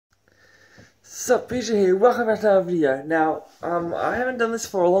Sup, Peter here, welcome back to another video. Now, I haven't done this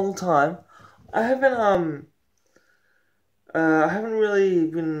for a long time. I haven't really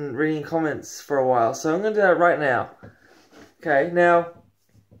been reading comments for a while, so I'm gonna do that right now. Okay, now,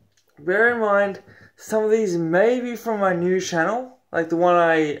 bear in mind, some of these may be from my new channel, like the one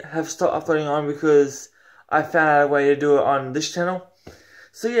I have stopped uploading on because I found out a way to do it on this channel.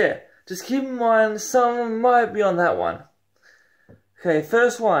 So yeah, just keep in mind, some might be on that one. Okay,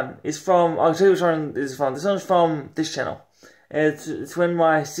 first one is from, I'll tell you which one this is from. This one's from this channel. And it's when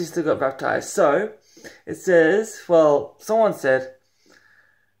my sister got baptized. So, it says, well, someone said,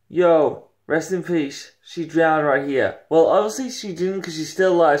 yo, rest in peace, she drowned right here. Well, obviously she didn't because she's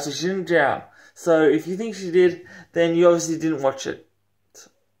still alive, so she didn't drown. So, if you think she did, then you obviously didn't watch it.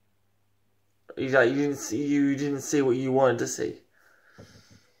 You didn't see what you wanted to see.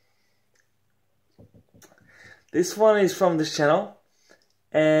 This one is from this channel.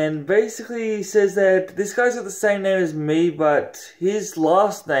 And basically he says that this guy's got the same name as me, but his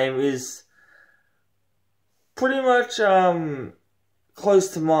last name is pretty much close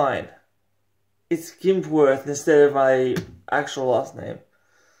to mine. It's Gimpworth instead of my actual last name.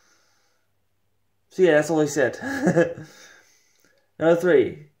 So yeah, that's all he said. Number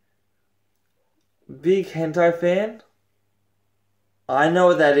 3. Big hentai fan? I know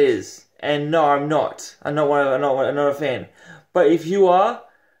what that is. And no, I'm not. I'm not a fan. But if you are,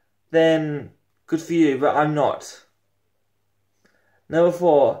 then good for you, but I'm not. Number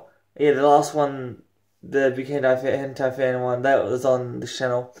 4, yeah, the last one, the big hentai fan one, that was on this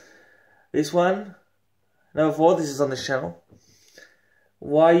channel. This one, number 4, this is on this channel.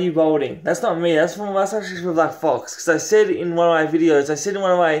 Why are you balding? That's not me, that's actually from Black Fox. Because I said in one of my videos,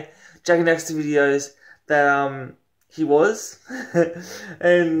 one of my Jack and Dexter videos, that he was.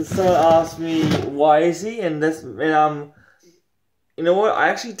 And someone asked me, why is he? And you know what? I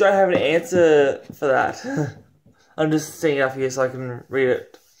actually don't have an answer for that. I'm just saying it up here so I can read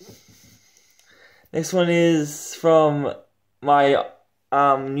it. Next one is from my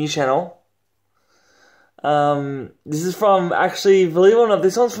new channel. This is from, actually, believe it or not,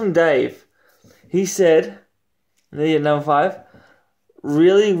 this one's from Dave. He said, number 5,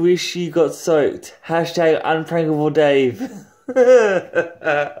 really wish you got soaked. Hashtag unprankable Dave.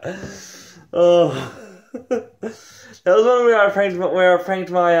 Oh. That was one where I pranked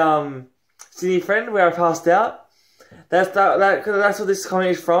my Sydney friend, where I passed out. That's what this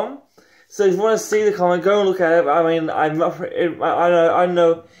comment is from. So if you want to see the comment, go and look at it. I mean, I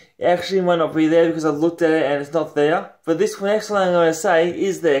know it actually might not be there because I looked at it and it's not there. But this next one I'm going to say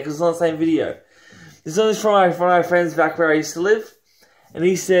is there because it's on the same video. This one is from one of my friends back where I used to live, and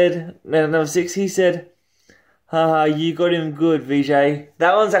he said, number 6, he said, haha, you got him good, VJ.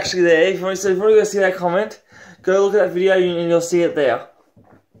 That one's actually there. If you want to go see that comment, go look at that video and you'll see it there.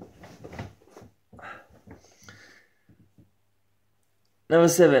 Number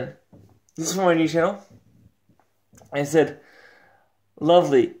 7. This is from my new channel. And it said,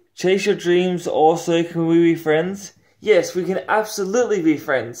 lovely. Chase your dreams also. Can we be friends? Yes, we can absolutely be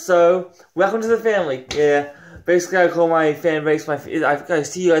friends. So, welcome to the family. Yeah. Basically, I call my fan base I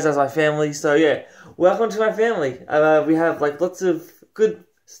see you guys as my family. So, yeah. Welcome to my family. We have like lots of good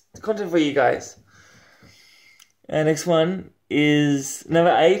content for you guys. And next one is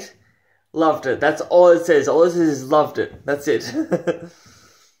number 8. Loved it. That's all it says. All it says is loved it. That's it.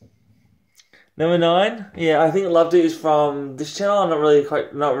 Number 9. Yeah, I think loved it is from this channel. I'm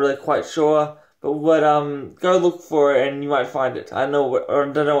not really quite sure. But go look for it and you might find it. I don't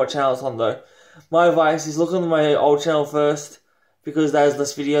know what channel it's on though. My advice is look on my old channel first because there's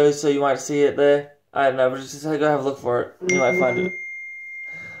less videos, so you might see it there. I don't know, but just go have a look for it. You might find it.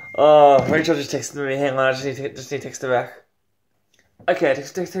 Oh, Rachel just texted me. Hang on, I just need to text her back. Okay,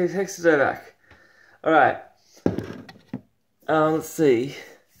 texted her back. Alright. Let's see.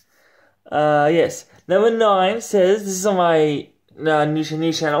 Yes. Number 9 says, this is on my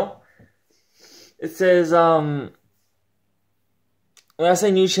new channel. It says, when I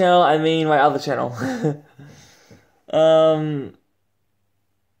say new channel, I mean my other channel.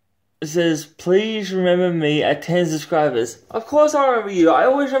 It says, please remember me at 10 subscribers. Of course I remember you. I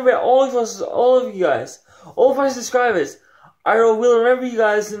always remember all of you guys. All of my subscribers. I will remember you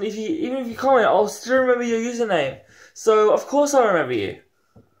guys, and even if you comment, I'll still remember your username. So, of course I remember you.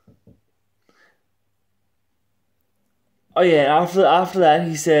 Oh yeah, after that,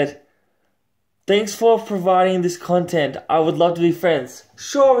 he said, thanks for providing this content. I would love to be friends.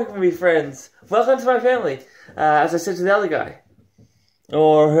 Sure, we can be friends. Welcome to my family. As I said to the other guy.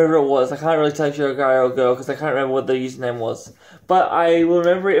 Or whoever it was. I can't really tell if you're a guy or a girl because I can't remember what the username was. But I will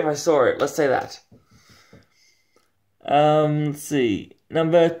remember it if I saw it. Let's say that. Let's see.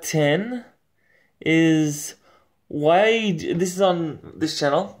 Number 10. is, why are you, this is on this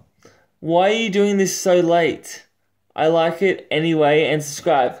channel, why are you doing this so late? I like it anyway, and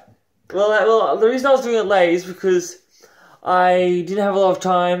subscribe. Well, the reason I was doing it late is because I didn't have a lot of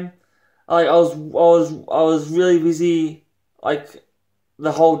time. Like I was really busy, like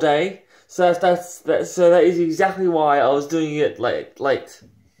the whole day. So that is exactly why I was doing it late.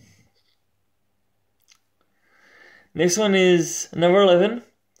 Next one is number 11.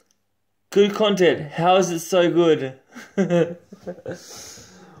 Good content. How is it so good? I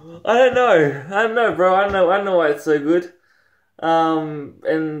don't know, bro. I don't know why it's so good.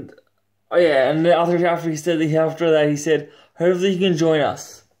 And oh yeah, and after he said that he said, hopefully you can join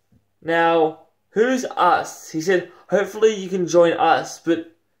us. Now, who's us? He said, hopefully you can join us,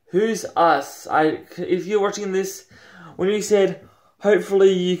 but who's us? If you're watching this, when he said,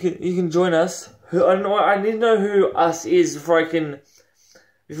 hopefully you can join us, I need to know who us is before I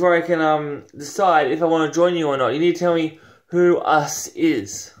can decide if I want to join you or not. You need to tell me who us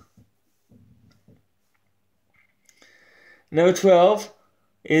is. Number 12,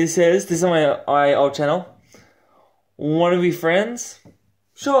 it says, this is on my old channel, want to be friends?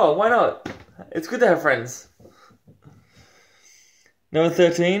 Sure, why not? It's good to have friends. Number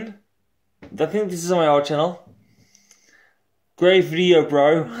 13, I think this is on my old channel, great video,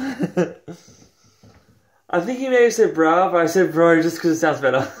 bro. I think he may have said bro, but I said bro just because it sounds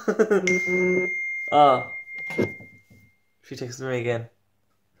better. She texted me again.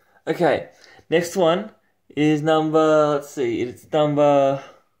 Okay, next one is it's number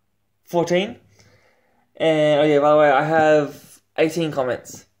 14. And, oh yeah, by the way, I have 18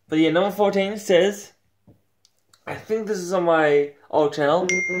 comments. But yeah, number 14 says, I think this is on my old channel.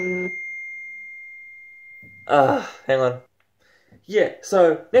 Hang on. Yeah,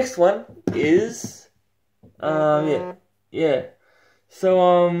 so, next one is... yeah.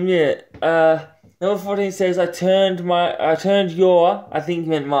 So, number 14 says, I turned your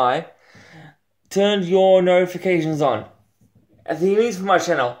notifications on. I think it means for my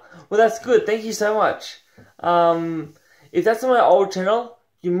channel. Well, that's good. Thank you so much. If that's on my old channel,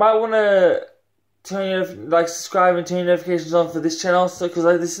 you might want to subscribe and turn your notifications on for this channel. So, because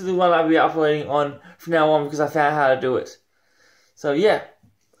this is the one I'll be uploading on from now on because I found out how to do it. So, yeah.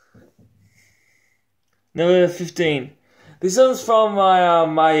 Number 15. This one's from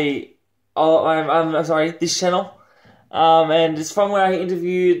this channel. And it's from where I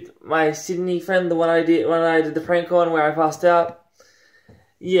interviewed my Sydney friend, the one I did the prank on where I passed out.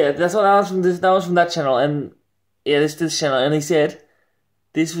 Yeah, that was from that channel, and yeah, this channel, and he said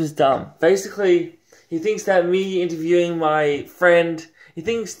this was dumb. Basically, he thinks that me interviewing my friend, he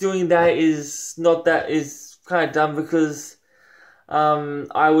thinks doing that is kind of dumb because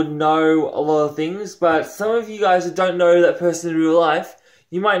I would know a lot of things, but some of you guys who don't know that person in real life,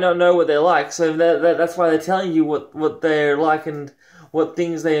 you might not know what they're like, so that's why they're telling you what they're like and what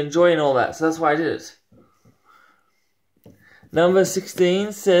things they enjoy and all that, so that's why I did it. Number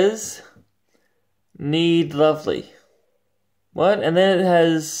 16 says, need lovely. What? And then it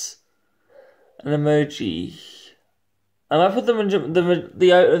has an emoji. I might put the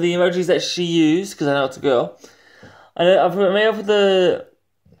emojis that she used, because I know it's a girl. I'll put the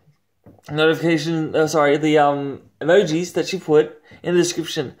notification, emojis that she put in the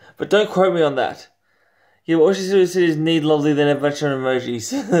description, but don't quote me on that. Yeah, all she said is need lovely, then a bunch of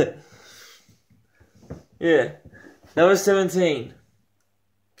emojis. Yeah. Number 17.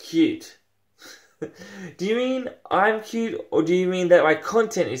 Cute. Do you mean I'm cute, or do you mean that my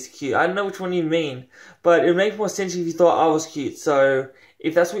content is cute? I don't know which one you mean, but it would make more sense if you thought I was cute, so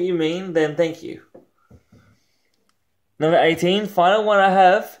if that's what you mean, then thank you. Number 18, final one I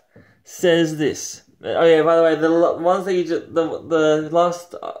have, says this. Oh yeah, by the way, the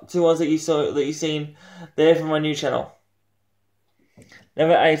last two ones that you've seen, they're from my new channel.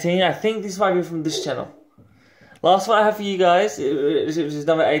 Number 18, I think this might be from this channel. Last one I have for you guys, which is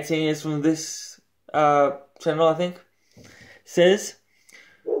number 18, is from this channel, I think. Says,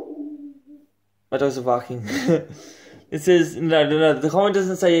 my dogs are barking. It says, no, the comment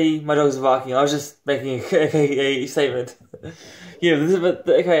doesn't say my dogs are barking, I was just making a statement. Yeah,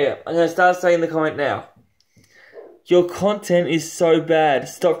 okay, I'm going to start saying the comment now. Your content is so bad,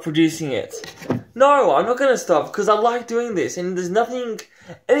 stop producing it. No, I'm not going to stop, because I like doing this, and there's nothing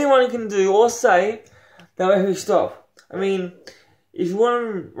anyone can do or say that will make me stop. I mean, if you want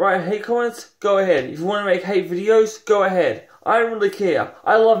to write hate comments, go ahead. If you want to make hate videos, go ahead. I don't really care.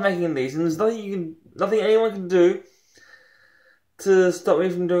 I love making these, and there's nothing anyone can do to stop me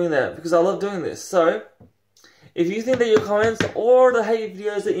from doing that, because I love doing this. So, if you think that your comments or the hate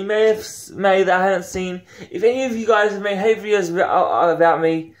videos that you may have made that I haven't seen, if any of you guys have made hate videos about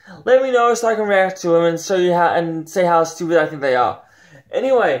me, let me know so I can react to them and show you how and say how stupid I think they are.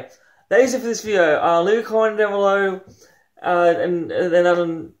 Anyway, that's it for this video. Leave a comment down below, and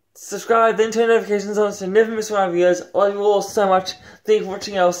then subscribe, then turn notifications on so you never miss one of my videos. I love you all so much. Thank you for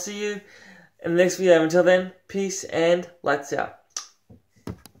watching. I'll see you in the next video. Until then, peace and lights out.